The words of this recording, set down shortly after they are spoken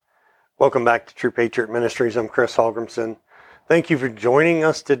Welcome back to True Patriot Ministries. I'm Chris Holgrimson. Thank you for joining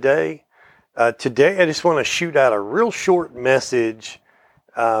us today. Today, I just want to shoot out a real short message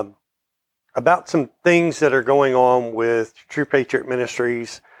about some things that are going on with True Patriot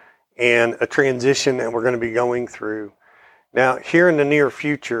Ministries and a transition that we're going to be going through. Now, here in the near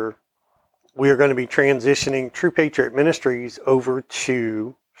future, we are going to be transitioning True Patriot Ministries over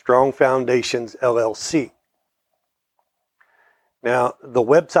to Strong Foundations, LLC. Now, the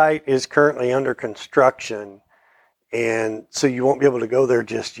website is currently under construction, and so you won't be able to go there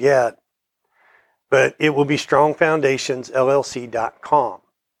just yet, but it will be strongfoundationsllc.com.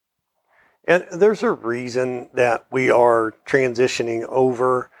 And there's a reason that we are transitioning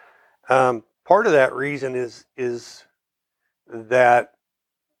over. Part of that reason is that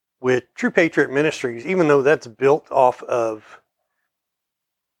with True Patriot Ministries, even though that's built off of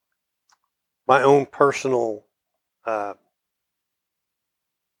my own personal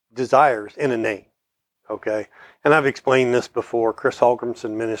desires in a name, okay? And I've explained this before. Chris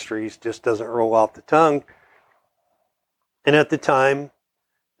Holgrimson Ministries just doesn't roll off the tongue. And at the time,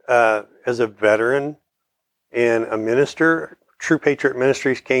 as a veteran and a minister, True Patriot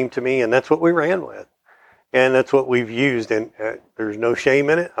Ministries came to me, and that's what we ran with. And that's what we've used, and there's no shame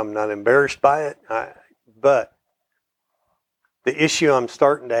in it. I'm not embarrassed by it. But the issue I'm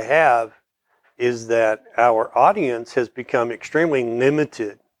starting to have is that our audience has become extremely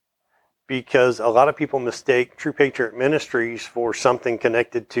limited because a lot of people mistake True Patriot Ministries for something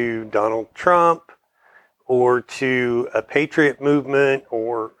connected to Donald Trump or to a patriot movement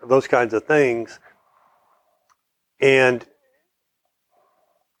or those kinds of things. And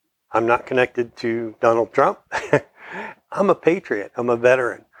I'm not connected to Donald Trump. I'm a patriot. I'm a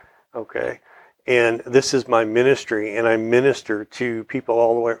veteran. Okay. And this is my ministry, and I minister to people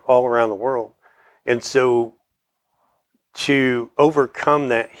all around the world. And so to overcome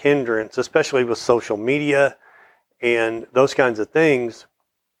that hindrance, especially with social media and those kinds of things,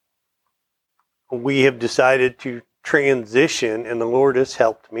 we have decided to transition, and the Lord has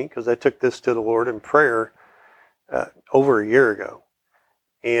helped me because I took this to the Lord in prayer over a year ago.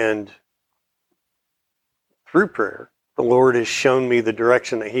 And through prayer, the Lord has shown me the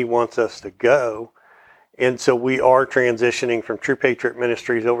direction that He wants us to go. And so we are transitioning from True Patriot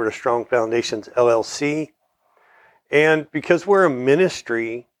Ministries over to Strong Foundations, LLC. And because we're a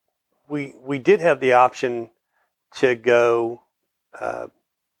ministry, we did have the option to go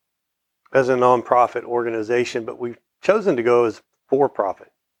as a nonprofit organization, but we've chosen to go as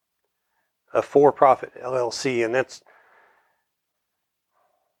for-profit, a for-profit LLC, and that's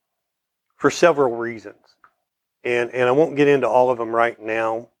for several reasons. And I won't get into all of them right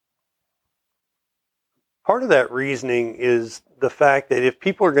now. Part of that reasoning is the fact that if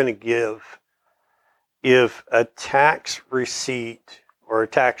people are going to give, if a tax receipt or a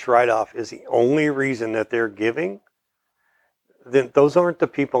tax write-off is the only reason that they're giving, then those aren't the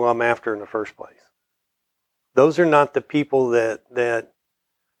people I'm after in the first place. Those are not the people that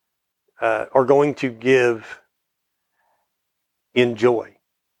are going to give in joy.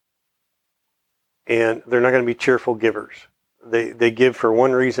 And they're not going to be cheerful givers. They give for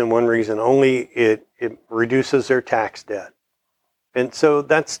one reason only. It reduces their tax debt. And so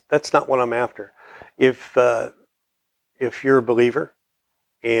that's not what I'm after. If you're a believer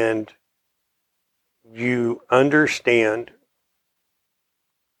and you understand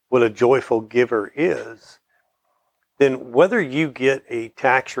what a joyful giver is, then whether you get a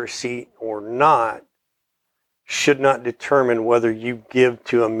tax receipt or not should not determine whether you give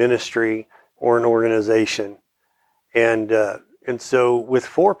to a ministry or an organization. And so with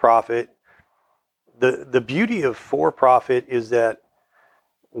for-profit, the beauty of for-profit is that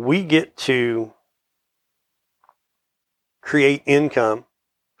we get to create income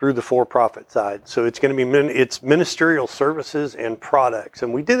through the for-profit side. So it's going to be it's ministerial services and products.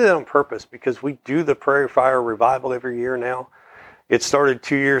 And we did it on purpose because we do the Prairie Fire Revival every year now. It started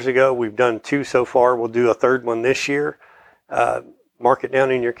 2 years ago. We've done 2 so far. We'll do a third one this year. Mark it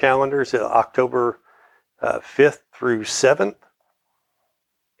down in your calendars, October 5th through 7th,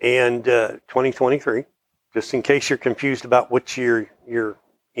 and 2023, just in case you're confused about which year you're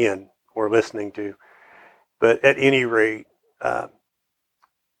in or listening to. But at any rate,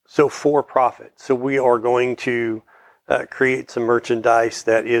 so for profit. So we are going to create some merchandise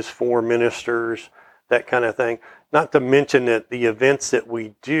that is for ministers, that kind of thing. Not to mention that the events that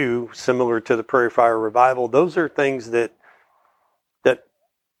we do, similar to the Prairie Fire Revival, those are things that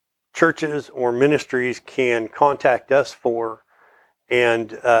churches or ministries can contact us for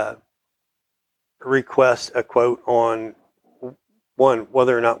and request a quote on, one,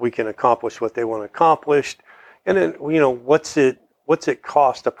 whether or not we can accomplish what they want accomplished, and then, what's it what's it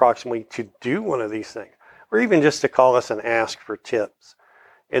cost approximately to do one of these things, or even just to call us and ask for tips.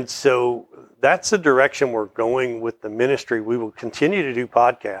 And so that's the direction we're going with the ministry. We will continue to do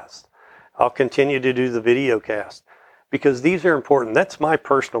podcasts. I'll continue to do the video cast because these are important. That's my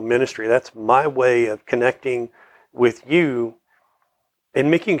personal ministry. That's my way of connecting with you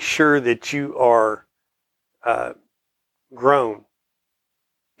and making sure that you are grown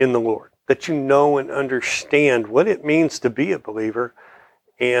in the Lord, that you know and understand what it means to be a believer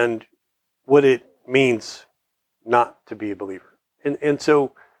and what it means not to be a believer. And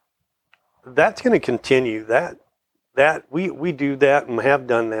so that's going to continue. That we do that and have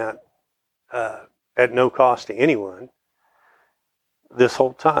done that at no cost to anyone this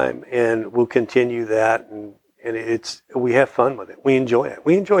whole time, and we'll continue that. And we have fun with it. We enjoy it.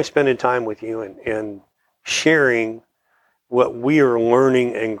 We enjoy spending time with you and sharing what we are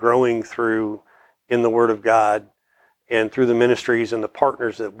learning and growing through in the Word of God and through the ministries and the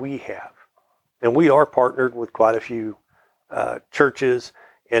partners that we have. And we are partnered with quite a few churches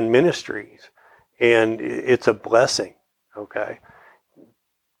and ministries, and it's a blessing, okay?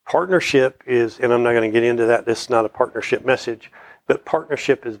 Partnership is, and I'm not going to get into that, this is not a partnership message, but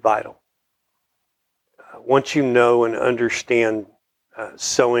partnership is vital. Once you know and understand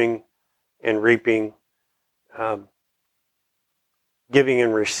sowing and reaping, giving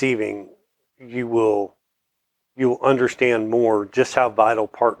and receiving, you will understand more just how vital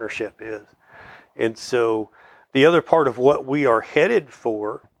partnership is. And so the other part of what we are headed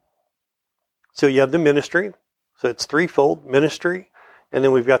for, so you have the ministry, so it's threefold: ministry, and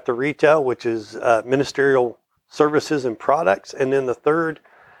then we've got the retail, which is ministerial services and products, and then the third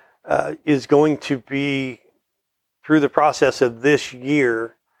is going to be through the process of this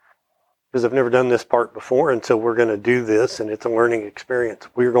year, because I've never done this part before, and so we're going to do this, and it's a learning experience.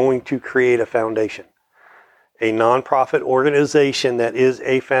 We're going to create a foundation, a nonprofit organization that is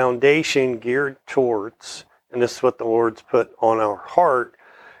a foundation geared towards, and this is what the Lord's put on our heart,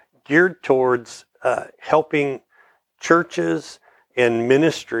 geared towards helping churches and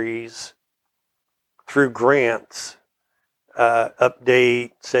ministries through grants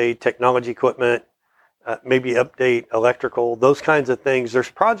update, say, technology equipment, maybe update electrical, those kinds of things. There's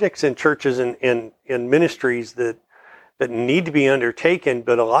projects in churches and in ministries that need to be undertaken,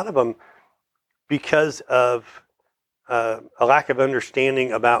 but a lot of them, because of a lack of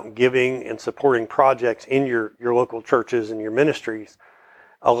understanding about giving and supporting projects in your local churches and your ministries,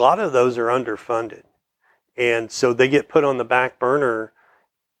 a lot of those are underfunded. And so they get put on the back burner,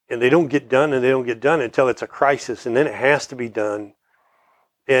 and they don't get done until it's a crisis, and then it has to be done.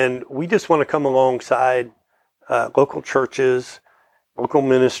 And we just want to come alongside local churches, local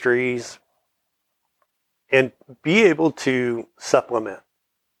ministries, and be able to supplement,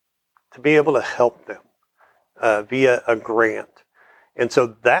 to be able to help them via a grant. And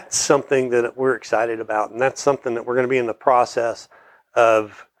so that's something that we're excited about, and that's something that we're going to be in the process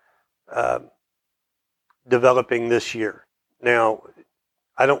of developing this year. Now,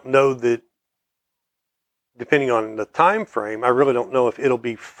 I don't know that, depending on the time frame, I really don't know if it'll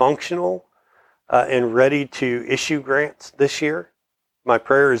be functional and ready to issue grants this year. My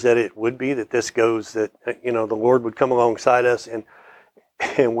prayer is that it would be, that this goes, that the Lord would come alongside us and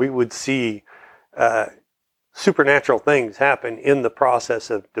we would see supernatural things happen in the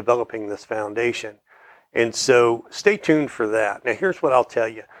process of developing this foundation. And so stay tuned for that. Now, here's what I'll tell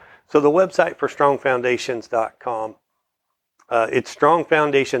you. So the website for strongfoundations.com, it's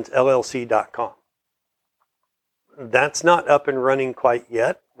strongfoundationsllc.com. That's not up and running quite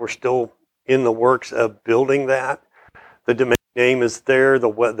yet. We're still in the works of building that. The domain name is there.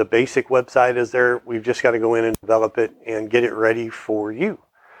 The basic website is there. We've just got to go in and develop it and get it ready for you.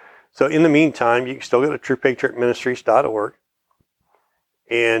 So in the meantime, you can still go to truepatriotministries.org.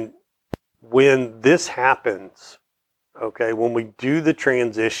 And when this happens, okay, when we do the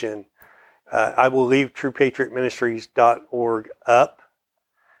transition, I will leave truepatriotministries.org up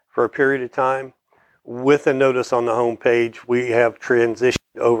for a period of time. With a notice on the homepage, we have transitioned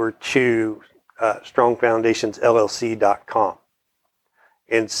over to strongfoundationsllc.com.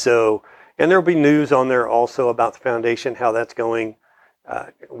 And there'll be news on there also about the foundation, how that's going,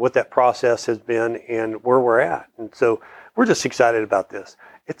 what that process has been, and where we're at. And so we're just excited about this.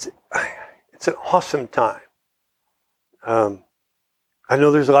 It's an awesome time. I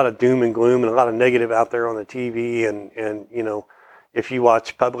know there's a lot of doom and gloom and a lot of negative out there on the TV, and if you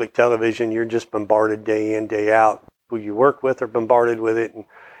watch public television, you're just bombarded day in, day out. Who you work with are bombarded with it,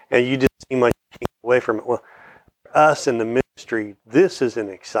 and you just seem like you can't get away from it. Well, for us in the ministry, this is an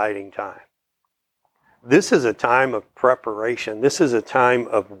exciting time. This is a time of preparation. This is a time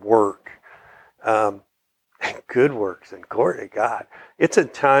of work. and good works, and glory to God. It's a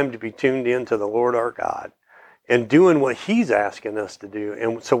time to be tuned in to the Lord our God and doing what He's asking us to do.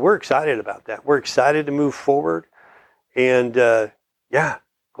 And so we're excited about that. We're excited to move forward. And yeah,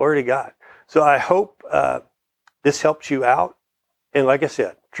 glory to God. So I hope this helps you out. And like I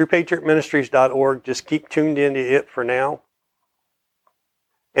said, truepatriotministries.org, just keep tuned into it for now.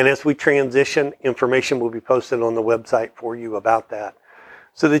 And as we transition, information will be posted on the website for you about that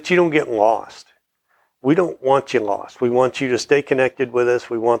so that you don't get lost. We don't want you lost. We want you to stay connected with us.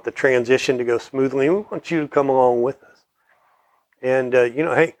 We want the transition to go smoothly. We want you to come along with us. And,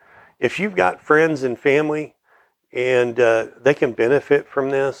 hey, if you've got friends and family and they can benefit from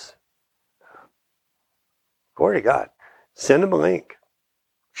this, glory to God. Send them a link.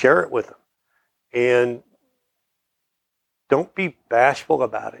 Share it with them. And don't be bashful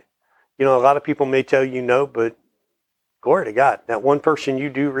about it. A lot of people may tell you no, but glory to God. That one person you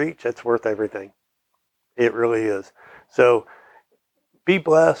do reach, that's worth everything. It really is. So be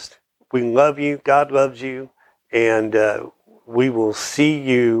blessed. We love you. God loves you. And we will see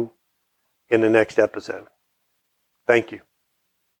you in the next episode. Thank you.